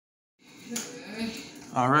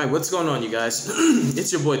Alright, what's going on, you guys?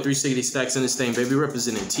 It's your boy 360 Stacks in this thing, baby,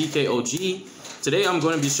 representing TKOG. Today I'm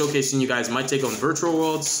going to be showcasing you guys my take on virtual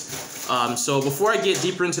worlds. So before I get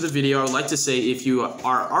deeper into the video, I would like to say if you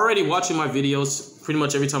are already watching my videos pretty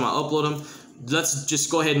much every time I upload them, let's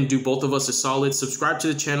just go ahead and do both of us a solid. Subscribe to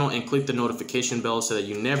the channel and click the notification bell so that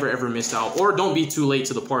you never ever miss out, or don't be too late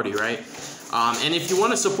to the party, right? And if you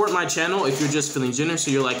want to support my channel, if you're just feeling generous,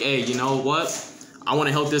 so you're like, hey, you know what? I want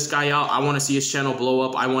to help this guy out. I want to see his channel blow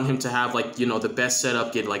up. I want him to have, like, you know, the best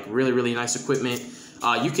setup, get like really nice equipment.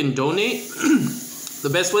 You can donate. The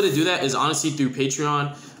best way to do that is honestly through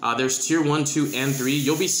Patreon. There's tier 1, 2, and 3.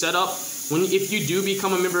 You'll be set up if you do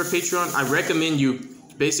become a member of Patreon. I recommend you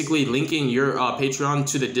basically linking your Patreon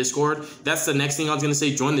to the Discord. That's the next thing I was going to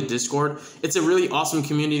say. Join the Discord. It's a really awesome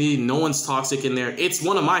community. No one's toxic in there. It's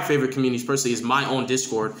one of my favorite communities personally, is my own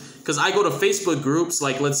Discord, because I go to Facebook groups,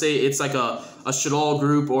 like let's say it's like a Shadal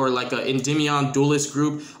group or like a Endymion duelist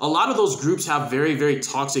group. A lot of those groups have very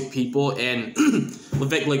toxic people and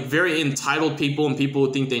like very entitled people and people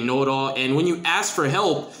who think they know it all. And when you ask for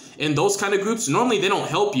help in those kind of groups, normally they don't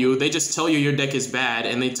help you. They just tell you your deck is bad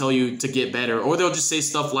and they tell you to get better. Or they'll just say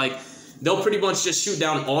stuff like, they'll pretty much just shoot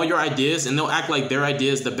down all your ideas and they'll act like their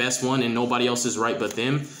idea is the best one and nobody else is right but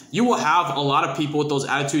them. You will have a lot of people with those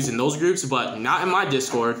attitudes in those groups, but not in my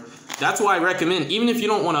Discord. That's why I recommend, even if you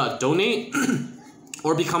don't want to donate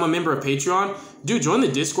or become a member of Patreon, dude, join the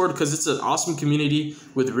Discord, because it's an awesome community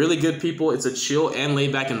with really good people. It's a chill and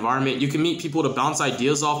laid back environment. You can meet people to bounce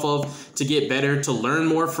ideas off of, to get better, to learn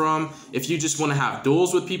more from. If you just want to have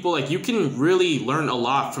duels with people, like, you can really learn a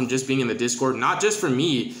lot from just being in the Discord. Not just from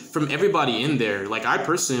me, from everybody in there. Like, I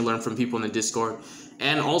personally learn from people in the Discord.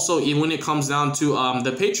 And also, even when it comes down to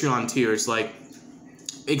the Patreon tiers, like,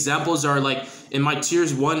 examples are like in my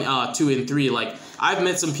tiers 1, 2, and 3, like, I've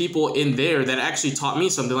met some people in there that actually taught me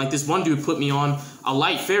something. Like, this one dude put me on a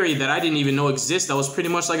light fairy that I didn't even know exists. That was pretty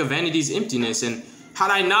much like a Vanity's Emptiness. And had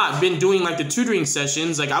I not been doing like the tutoring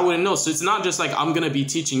sessions, like, I wouldn't know. So it's not just like I'm going to be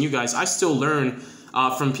teaching you guys. I still learn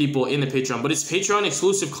from people in the Patreon, but it's Patreon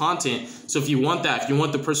exclusive content. So if you want that, if you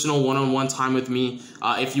want the personal one-on-one time with me,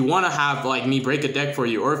 if you want to have like me break a deck for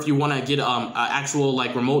you, or if you want to get an actual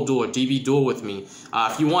like remote duel or DB duel with me,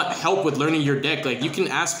 if you want help with learning your deck, like, you can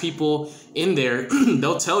ask people in there.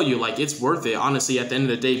 They'll tell you, like, it's worth it, honestly, at the end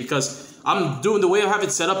of the day, because I'm doing, the way I have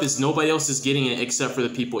it set up is nobody else is getting it except for the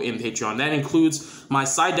people in Patreon. That includes my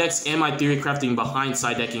side decks and my theory crafting behind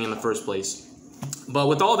side decking in the first place. But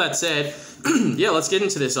with all that said, yeah, let's get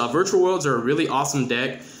into this. Virtual Worlds are a really awesome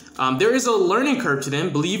deck. There is a learning curve to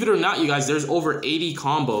them. Believe it or not, you guys, there's over 80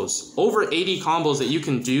 combos. Over 80 combos that you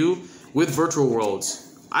can do with Virtual Worlds.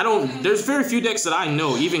 There's very few decks that I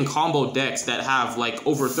know, even combo decks, that have like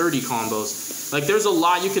over 30 combos. Like, there's a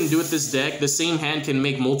lot you can do with this deck. The same hand can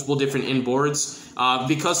make multiple different inboards.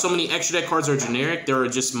 Because so many extra deck cards are generic, there are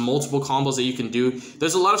just multiple combos that you can do.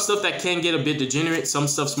 There's a lot of stuff that can get a bit degenerate. Some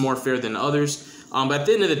stuff's more fair than others. But at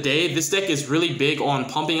the end of the day, this deck is really big on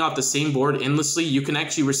pumping out the same board endlessly. You can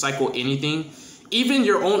actually recycle anything. Even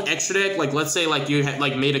your own extra deck, like, let's say like you had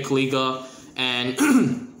like made a Kaliga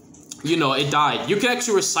and you know, it died. You can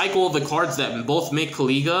actually recycle the cards that both make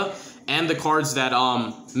Kaliga and the cards that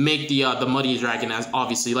make the Muddy Dragon, as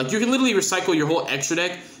obviously. Like, you can literally recycle your whole extra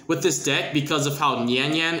deck with this deck because of how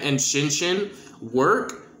Nyan Nyan and Shin Shin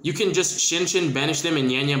work. You can just Shin Shin, banish them, and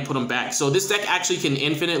Nyan Nyan put them back. So this deck actually can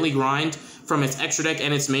infinitely grind from its extra deck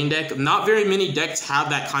and its main deck. Not very many decks have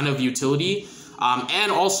that kind of utility.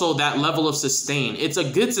 And also that level of sustain. It's a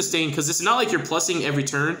good sustain because it's not like you're plussing every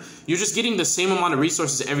turn. You're just getting the same amount of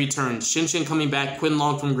resources every turn. Shin Shin coming back,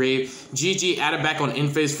 Quinlong from grave, GG added back on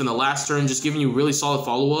in-phase from the last turn, just giving you really solid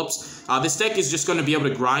follow-ups. This deck is just going to be able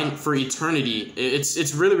to grind for eternity.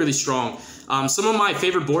 It's really strong. Some of my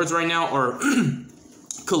favorite boards right now are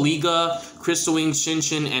Kaliga, Crystal Wing, Shin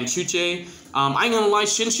Shin, and Chuche. I ain't gonna lie,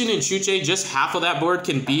 Shin Shin and Chuche, just half of that board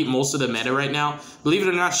can beat most of the meta right now. Believe it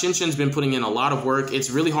or not, Shin Shin's been putting in a lot of work. It's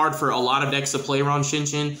really hard for a lot of decks to play around Shin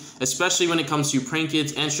Shin, especially when it comes to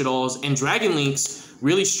Prankids and Shadals. And Dragon Links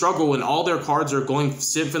really struggle when all their cards are going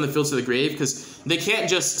sent from the field to the grave, because they can't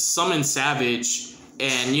just summon Savage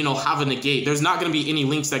and, you know, have a negate. There's not going to be any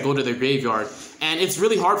links that go to their graveyard. And it's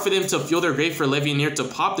really hard for them to fuel their grave for Levianeer to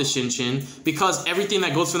pop the Shin Shin, because everything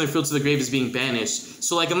that goes from their field to the grave is being banished.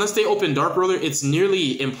 So, like, unless they open Dark Roller, it's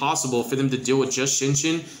nearly impossible for them to deal with just Shin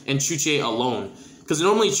Shin and Chuche alone. Because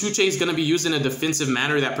normally Chuche is going to be used in a defensive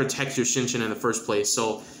manner that protects your Shin Shin in the first place.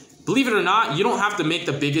 So, believe it or not, you don't have to make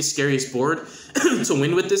the biggest, scariest board to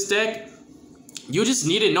win with this deck. You just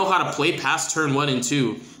need to know how to play past turn 1 and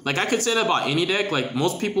 2. Like, I could say that about any deck. Like,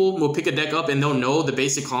 most people will pick a deck up and they'll know the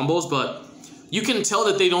basic combos, but you can tell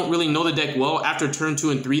that they don't really know the deck well. After turn 2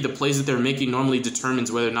 and 3, the plays that they're making normally determines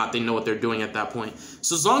whether or not they know what they're doing at that point.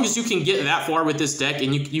 So as long as you can get that far with this deck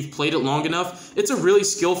and you've played it long enough, it's a really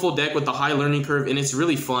skillful deck with a high learning curve, and it's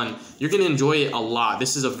really fun. You're going to enjoy it a lot.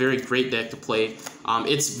 This is a very great deck to play.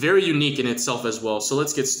 It's very unique in itself as well. So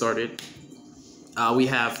let's get started. We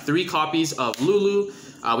have 3 copies of Lulu.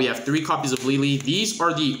 We have 3 copies of Lily. These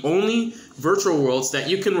are the only virtual worlds that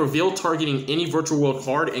you can reveal targeting any virtual world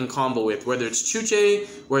card and combo with, whether it's Chuche,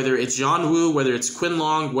 whether it's Jianwu, whether it's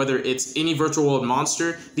Quinlong, whether it's any virtual world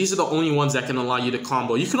monster. These are the only ones that can allow you to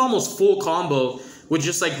combo. You can almost full combo with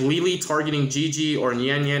just like Lily targeting Gigi or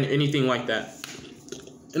Nian Nian, anything like that.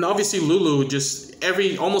 And obviously Lulu, just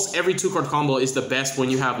almost every 2-card combo is the best when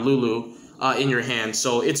you have Lulu in your hand.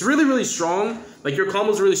 So it's really, really strong. Like, your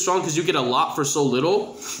combo is really strong because you get a lot for so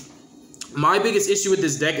little. My biggest issue with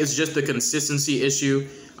this deck is just the consistency issue.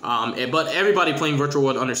 But everybody playing Virtual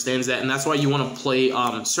World understands that, and that's why you want to play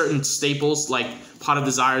certain staples like Pot of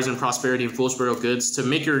Desires and Prosperity and Foolish Burial Goods to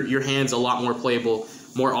make your hands a lot more playable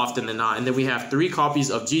more often than not. And then we have 3 copies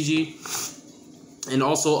of Gigi and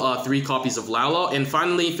also 3 copies of Lao. And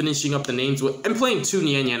finally, finishing up the names with... I'm playing 2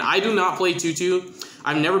 Nian Nian. I do not play Tutu.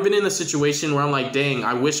 I've never been in a situation where I'm like, dang,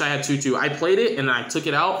 I wish I had Tutu. I played it and I took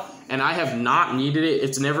it out, and I have not needed it.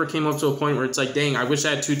 It's never came up to a point where it's like, dang, I wish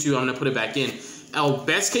I had Tutu. I'm going to put it back in.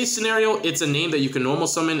 Best case scenario, it's a name that you can normal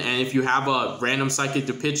summon, and if you have a random psychic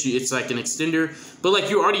to pitch, it's like an extender. But like,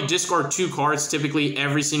 you already discard 2 cards typically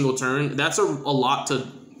every single turn. That's a lot to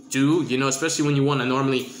do, you know, especially when you want to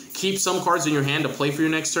normally keep some cards in your hand to play for your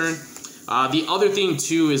next turn. The other thing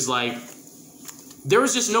too is like, there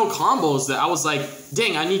was just no combos that I was like,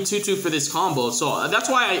 dang, I need Tutu for this combo. So that's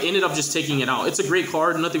why I ended up just taking it out. It's a great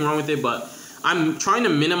card, nothing wrong with it, but I'm trying to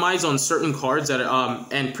minimize on certain cards that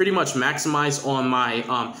and pretty much maximize on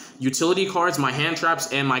my utility cards, my hand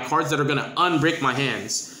traps, and my cards that are going to unbrick my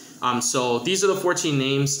hands. So these are the 14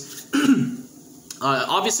 names.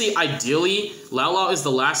 Obviously, ideally, Lao is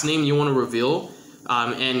the last name you want to reveal.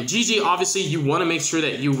 And Gigi, obviously, you want to make sure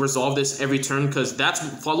that you resolve this every turn, because that's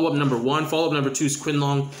follow-up number 1. Follow-up number 2 is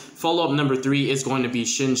Quinlong. Follow-up number 3 is going to be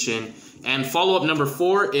Xin Xin. And follow-up number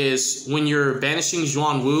 4 is when you're banishing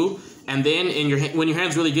Jianwu, and then when your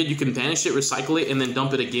hand's really good, you can banish it, recycle it, and then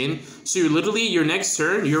dump it again. So you're literally, your next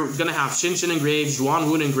turn, you're going to have Xin Xin engraved,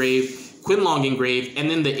 Jianwu engraved, Quinlong engraved, and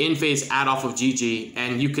then the end phase add off of Gigi,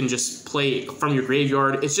 and you can just play from your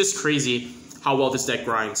graveyard. It's just crazy how well this deck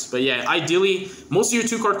grinds. But yeah, ideally, most of your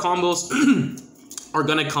 2-card combos are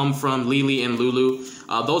going to come from Lily and Lulu.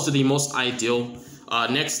 Those are the most ideal.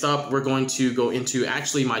 Next up, we're going to go into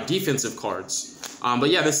actually my defensive cards.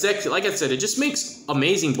 But yeah, this deck, like I said, it just makes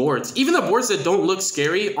amazing boards. Even the boards that don't look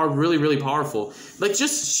scary are really, really powerful. Like,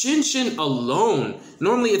 just Xin Xin alone,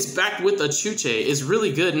 normally it's backed with a Chuche, is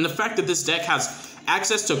really good. And the fact that this deck has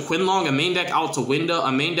access to Quinlong, a main deck out to Winda,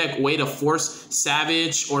 a main deck way to force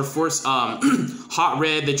Savage or force Hot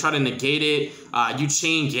Red, they try to negate it, you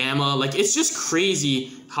chain Gamma. Like, it's just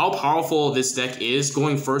crazy how powerful this deck is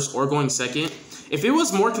going first or going second. If it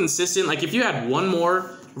was more consistent, like if you had one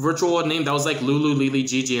more virtual world name that was like Lulu, Lily,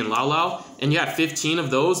 Gigi, and Lao, and you had 15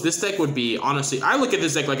 of those, this deck would be, honestly, I look at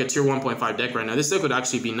this deck like a tier 1.5 deck right now. This deck would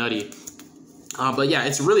actually be nutty. But yeah,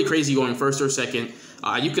 it's really crazy going first or second.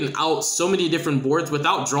 You can out so many different boards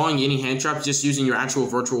without drawing any hand traps, just using your actual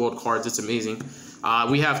virtual world cards. It's amazing.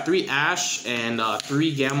 We have 3 Ash and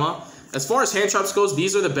 3 Gamma. As far as hand traps goes,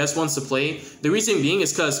 these are the best ones to play. The reason being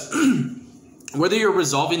is because whether you're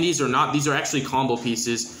resolving these or not, these are actually combo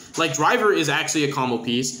pieces. Like, Driver is actually a combo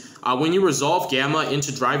piece. When you resolve Gamma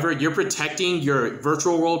into Driver, you're protecting your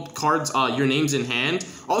virtual world cards, your names in hand.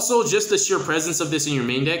 Also, just the sheer presence of this in your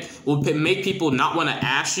main deck will make people not want to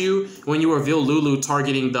Ash you when you reveal Lulu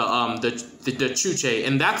targeting the Chuche.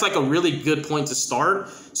 And that's like a really good point to start.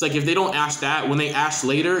 So like, if they don't Ash that, when they Ash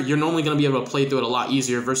later, you're normally going to be able to play through it a lot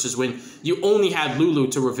easier versus when you only had Lulu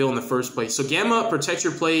to reveal in the first place. So Gamma protects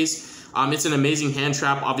your plays. It's an amazing hand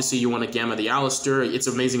trap. Obviously, you want to Gamma the Alistair. It's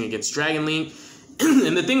amazing against Dragon Link.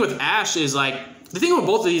 And the thing with Ash is, like, the thing with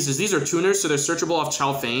both of these is these are tuners, so they're searchable off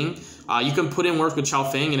Chao Feng. You can put in work with Chao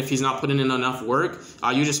Feng, and if he's not putting in enough work,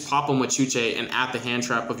 you just pop him with Chuche and add the hand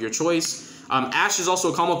trap of your choice. Ash is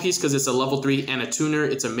also a combo piece because it's a level 3 and a tuner.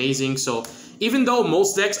 It's amazing. So even though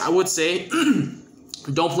most decks, I would say,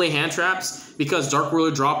 don't play hand traps, because Dark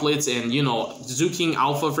Ruler droplets and, you know, Zoo King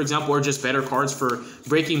Alpha, for example, are just better cards for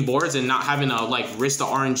breaking boards and not having to, like, risk the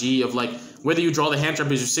RNG of, like, whether you draw the hand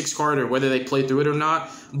trap as your 6th card or whether they play through it or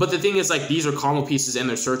not. But the thing is, like, these are combo pieces and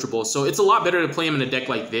they're searchable. So it's a lot better to play them in a deck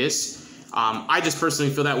like this. I just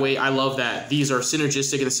personally feel that way. I love that these are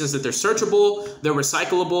synergistic in the sense that they're searchable, they're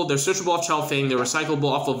recyclable, they're searchable off Chao Feng, they're recyclable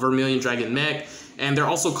off of Vermilion Dragon Mech, and they're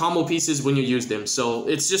also combo pieces when you use them. So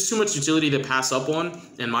it's just too much utility to pass up on,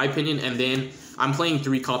 in my opinion. And then I'm playing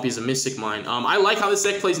 3 copies of Mystic Mine. I like how this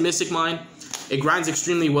deck plays Mystic Mine. It grinds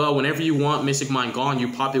extremely well. Whenever you want Mystic Mine gone,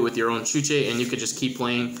 you pop it with your own Chuche, and you could just keep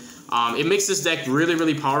playing. It makes this deck really,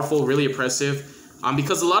 really powerful, really oppressive.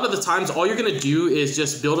 Because a lot of the times, all you're going to do is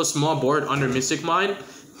just build a small board under Mystic Mine.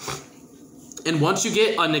 And once you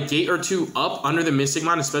get a negate or 2 up under the Mystic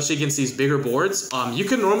Mine, especially against these bigger boards, you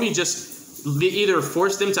can normally just either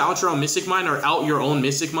force them to out your own Mystic Mine or out your own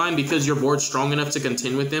Mystic Mine because your board's strong enough to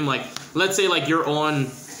contend with them. Like, let's say like you're on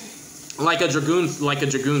like a Dragoon,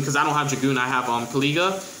 because I don't have Dragoon, I have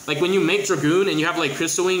Kaliga. Like when you make Dragoon and you have like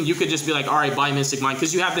Crystal Wing, you could just be like, all right, buy Mystic Mine,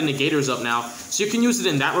 because you have the negators up now. So you can use it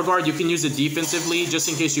in that regard. You can use it defensively just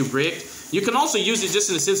in case you bricked. You can also use it just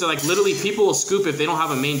in the sense that like literally people will scoop if they don't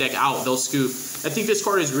have a main deck out, they'll scoop. I think this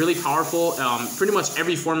card is really powerful. Pretty much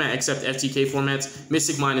every format except FTK formats,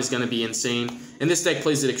 Mystic Mine is going to be insane. And this deck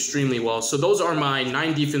plays it extremely well. So those are my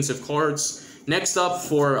 9 defensive cards. Next up,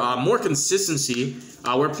 for more consistency,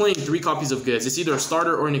 we're playing 3 copies of goods. It's either a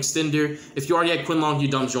starter or an extender. If you already had Quinlong, you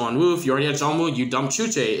dump Zhuan Wu. If you already had Zhuan Wu, you dump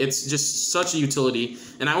Chuche. It's just such a utility.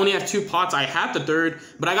 And I only have 2 pots. I had the 3rd,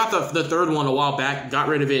 but I got the 3rd one a while back, got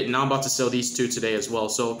rid of it, and now I'm about to sell these 2 today as well.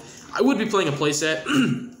 So I would be playing a playset.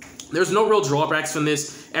 There's no real drawbacks from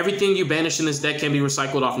this. Everything you banish in this deck can be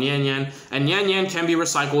recycled off Nian Yan, and Nian Yan can be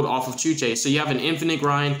recycled off of Chuche. So you have an infinite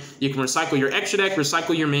grind. You can recycle your extra deck,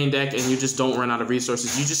 recycle your main deck, and you just don't run out of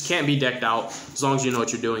resources. You just can't be decked out as long as you know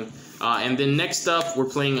what you're doing. And then next up, we're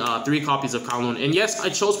playing 3 copies of Kowloon. And yes, I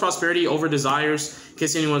chose Prosperity over Desires, in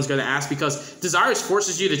case anyone's going to ask, because Desires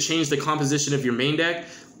forces you to change the composition of your main deck.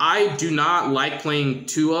 I do not like playing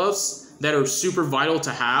 2-ofs that are super vital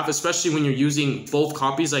to have, especially when you're using both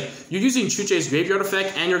copies. Like, you're using Chuche's Graveyard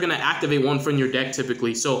Effect, and you're going to activate one from your deck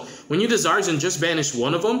typically. So when you Desires and just banish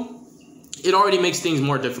one of them, it already makes things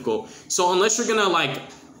more difficult. So unless you're going to, like,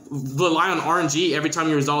 rely on RNG every time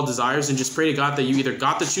you resolve Desires and just pray to God that you either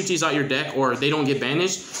got the Chuches out your deck or they don't get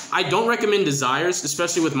banished, I don't recommend Desires,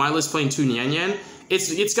 especially with my list playing 2 Nian Yan.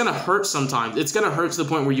 It's going to hurt sometimes. It's going to hurt to the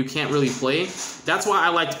point where you can't really play. That's why I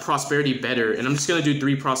liked Prosperity better, and I'm just going to do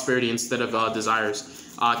 3 Prosperity instead of Desires.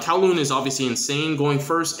 Kowloon is obviously insane, going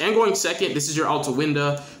first and going second. This is your Alta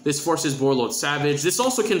Winda. This forces Warlord Savage. This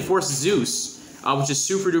also can force Zeus, which is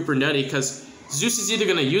super duper nutty, because Zeus is either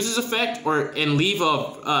going to use his effect and leave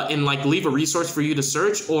a resource for you to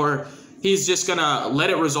search, or he's just going to let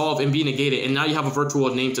it resolve and be negated, and now you have a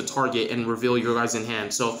virtual name to target and reveal your guys in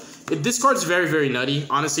hand. So this card's very, very nutty.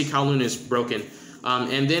 Honestly, Kowloon is broken.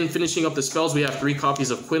 And then finishing up the spells, we have 3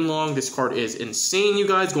 copies of Quinlong. This card is insane, you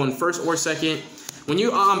guys, going first or second. When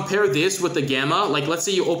you pair this with the Gamma, like let's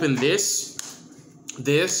say you open this,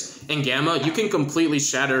 and Gamma, you can completely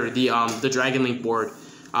shatter the Dragon Link board.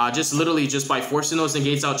 Just literally just by forcing those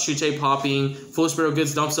negates out, Chuche popping, Full Spirit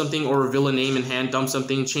Goods dump something, or reveal a name in hand, dump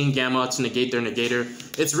something, chain Gamma to negate their negator.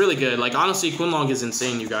 It's really good. Like, honestly, Quinlong is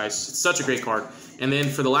insane, you guys. It's such a great card. And then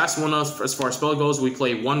for the last one, as far as spell goes, we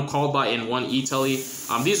play 1 Called By and 1 E-Telly.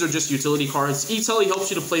 These are just utility cards. E-Telly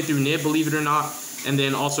helps you to play through Nib, believe it or not. And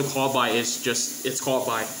then also Called By is just, it's Called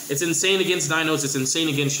By. It's insane against dinos, it's insane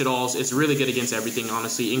against shit-alls. It's really good against everything,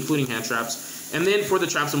 honestly, including hand traps. And then for the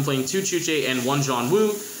traps, I'm playing 2 Chuche and 1 Zhuan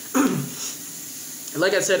Wu.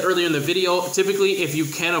 Like I said earlier in the video, typically if you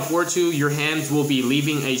can afford to, your hands will be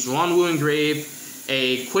leaving a Zhuan Wu engrave,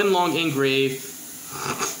 a Quinlong engrave,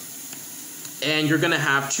 and you're going to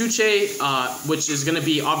have Chuche, which is going to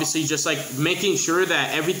be obviously just like making sure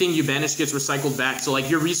that everything you banish gets recycled back. So like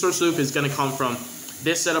your resource loop is going to come from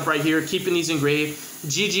this setup right here, keeping these engraved.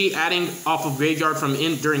 GG adding off of graveyard from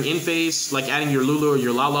during in phase, like adding your Lulu or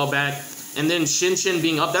your Lao Lao back. And then Shin Shin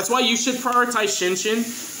being up. That's why you should prioritize Shin Shin.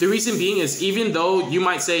 The reason being is, even though you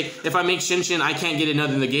might say, if I make Shin Shin, I can't get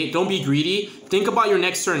another in the gate, don't be greedy. Think about your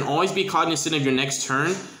next turn. Always be cognizant of your next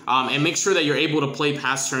turn. And make sure that you're able to play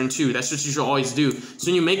past turn 2. That's what you should always do. So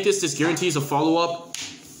when you make this guarantees a follow-up.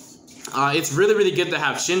 It's really, really good to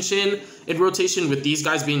have Shin Shin in rotation with these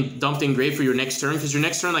guys being dumped in grave for your next turn. Because your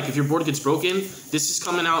next turn, like if your board gets broken, this is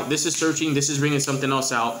coming out, this is searching, this is bringing something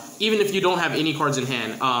else out. Even if you don't have any cards in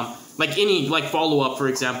hand. Like any follow-up, for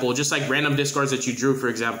example, just like random discards that you drew, for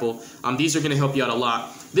example. These are going to help you out a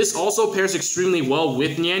lot. This also pairs extremely well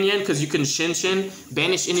with Nian Yan because you can Shin Shin,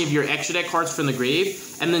 banish any of your extra deck cards from the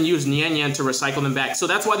grave, and then use Nian Yan to recycle them back. So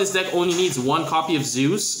that's why this deck only needs 1 copy of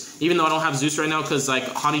Zeus, even though I don't have Zeus right now because like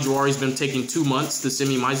Hani Jawari's been taking 2 months to send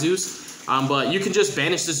me my Zeus. But you can just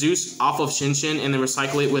banish the Zeus off of Shin Shin and then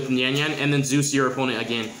recycle it with Nian Yan, and then Zeus your opponent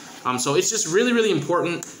again. So it's just really, really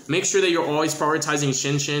important. Make sure that you're always prioritizing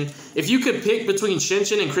Shinshin. If you could pick between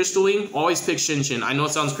Shinshin and Crystalline, always pick Shinshin. I know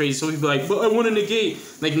it sounds crazy. Some people are like, but I want to negate.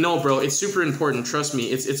 Like, no, bro. It's super important. Trust me.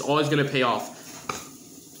 It's always going to pay off.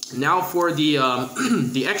 Now for the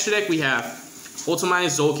the extra deck, we have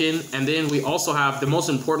Ultimate Zolkin. And then we also have the most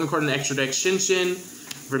important card in the extra deck, Shinshin,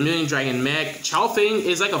 Vermilion Dragon Mech. Chao Feng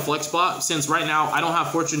is like a flex spot since right now I don't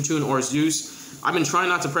have Fortune Tune or Zeus. I've been trying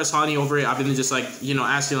not to press Hani over it. I've been just like, you know,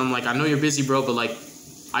 asking him like, I know you're busy, bro, but like,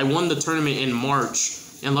 I won the tournament in March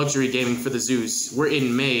in Luxury Gaming for the Zeus. We're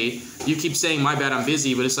in May. You keep saying, my bad, I'm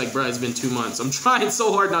busy, but it's like, bro, it's been 2 months. I'm trying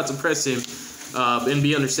so hard not to press him and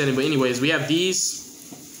be understanding. But anyways, we have these.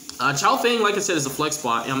 Chao Feng, like I said, is a flex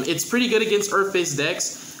spot. It's pretty good against Earth-based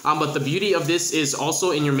decks, but the beauty of this is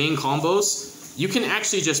also in your main combos, you can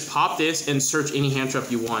actually just pop this and search any hand trap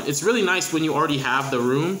you want. It's really nice when you already have the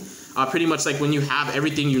room. Pretty much like when you have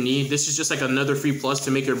everything you need. This is just like another free plus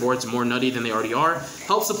to make your boards more nutty than they already are.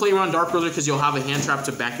 Helps to play around Dark Ruler because you'll have a hand trap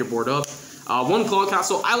to back your board up. One Cloud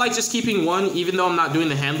Castle. I like just keeping one even though I'm not doing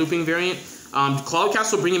the hand looping variant. Cloud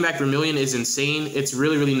Castle bringing back Vermilion is insane. It's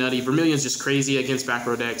really, really nutty. Vermilion is just crazy against back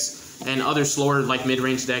row decks and other slower like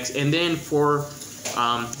mid-range decks. And then for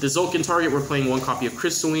the Zolkin target, we're playing one copy of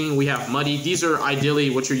Crystalline. We have Muddy. These are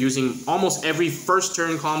ideally what you're using almost every first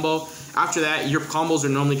turn combo. After that, your combos are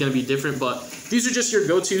normally going to be different, but these are just your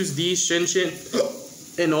go-tos, these Shinshin,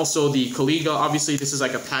 and also the Kaliga. Obviously, this is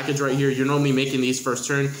like a package right here. You're normally making these first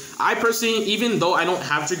turn. I personally, even though I don't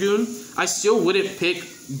have Dragoon, I still wouldn't pick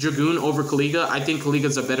Dragoon over Kaliga. I think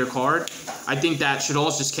Kaliga's a better card. I think that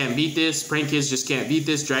Shadows just can't beat this. Prank Kids just can't beat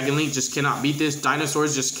this. Dragon Link just cannot beat this.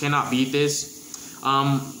 Dinosaurs just cannot beat this.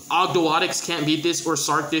 Ogdoadics can't beat this, or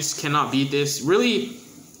Sarkis cannot beat this. Really,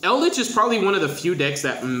 Eldritch is probably one of the few decks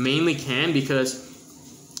that mainly can, because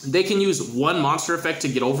they can use one monster effect to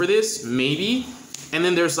get over this, maybe. And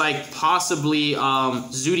then there's like possibly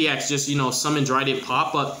Zodiacs just, you know, summon Dry Dip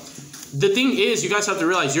Pop. But the thing is, you guys have to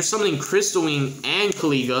realize you're summoning Crystalline and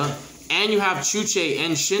Kaliga, and you have Chuche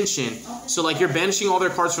and Shinshin. So like you're banishing all their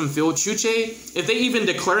cards from field. Chuche, if they even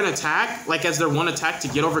declare an attack, like as their one attack to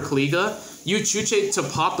get over Kaliga, you Chuche to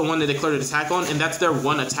pop the one they declared an attack on, and that's their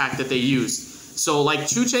one attack that they use. So, like,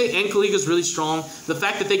 Chuche and Kaliga is really strong. The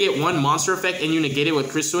fact that they get one monster effect and you negate it with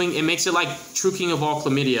Crystalline, it makes it like True King of all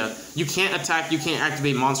Chlamydia. You can't attack, you can't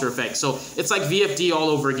activate monster effects. So, it's like VFD all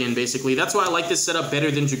over again, basically. That's why I like this setup better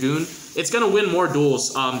than Dragoon. It's going to win more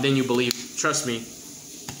duels than you believe. Trust me.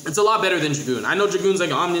 It's a lot better than Dragoon. I know Dragoon's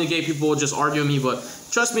like Omni-negate, people will just argue with me, but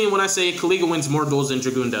trust me when I say Kaliga wins more duels than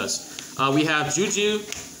Dragoon does. We have Juju,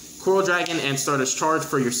 Coral Dragon, and Stardust Charge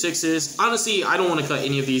for your 6s. Honestly, I don't want to cut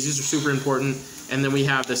any of these. These are super important. And then we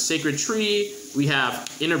have the Sacred Tree. We have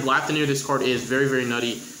Inner Blathaneer. This card is very, very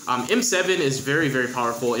nutty. M7 is very, very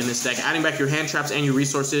powerful in this deck. Adding back your hand traps and your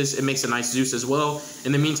resources, it makes a nice Zeus as well.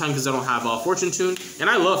 In the meantime, because I don't have Fortune Tune. And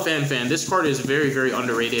I love Fan. This card is very, very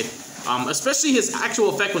underrated. Especially his actual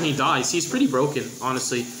effect when he dies. He's pretty broken,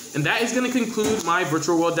 honestly. And that is going to conclude my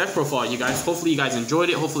Virtual World deck profile, you guys. Hopefully you guys enjoyed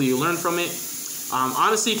it. Hopefully you learned from it.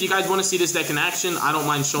 Honestly, if you guys want to see this deck in action, I don't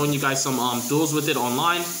mind showing you guys some duels with it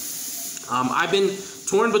online. I've been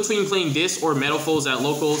torn between playing this or Metal Foes at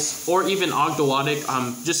locals, or even Ogdoadic.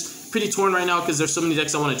 I'm just pretty torn right now because there's so many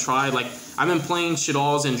decks I want to try. Like, I've been playing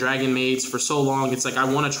Shadows and Dragon Maids for so long. It's like I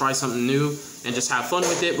want to try something new and just have fun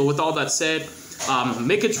with it. But with all that said,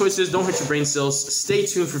 make good choices. Don't hurt your brain cells. Stay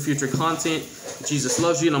tuned for future content. Jesus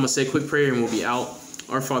loves you, and I'm going to say a quick prayer and we'll be out.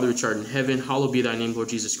 Our Father which art in heaven, hallowed be thy name, Lord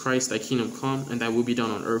Jesus Christ. Thy kingdom come, and thy will be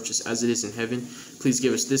done on earth just as it is in heaven. Please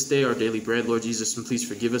give us this day our daily bread, Lord Jesus, and please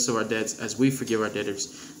forgive us of our debts as we forgive our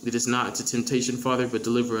debtors. Lead us not into temptation, Father, but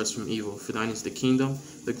deliver us from evil. For thine is the kingdom,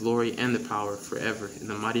 the glory, and the power forever. In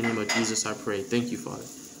the mighty name of Jesus I pray. Thank you, Father.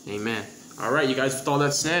 Amen. All right, you guys, with all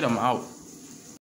that said, I'm out.